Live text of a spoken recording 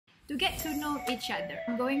to get to know each other.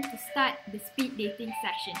 I'm going to start the speed dating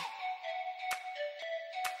session.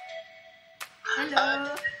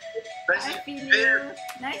 Hello. Hi, Philip.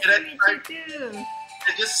 Nice to meet you too.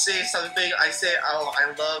 I just say something. I say, oh,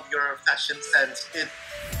 I love your fashion sense.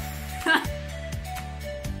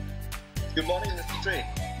 Good morning, Mr. Trey.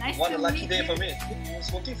 Nice What to a lucky meet day you. for me. I was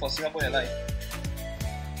working for Singapore Airlines.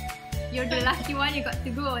 You're the lucky one. You got to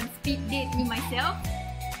go on speed date with myself.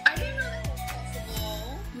 I didn't know that was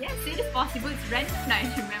possible. Yes, it is possible. It's random night,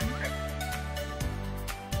 remember?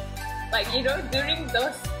 Like, you know, during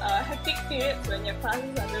those hectic periods when your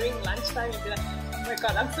classes are during lunchtime, you'll be like, oh my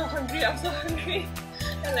god, I'm so hungry, I'm so hungry.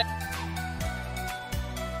 And like,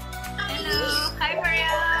 Hello. Hi,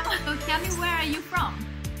 Mariam. So tell me, where are you from?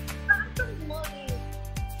 I'm from Mali.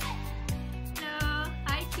 Hello.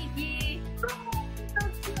 Hi, Kitty.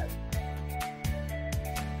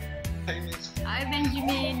 Hi, Miss. Hi,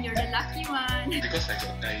 Benjamin. You're the lucky one. Because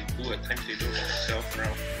I do a timetable for myself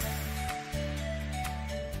now.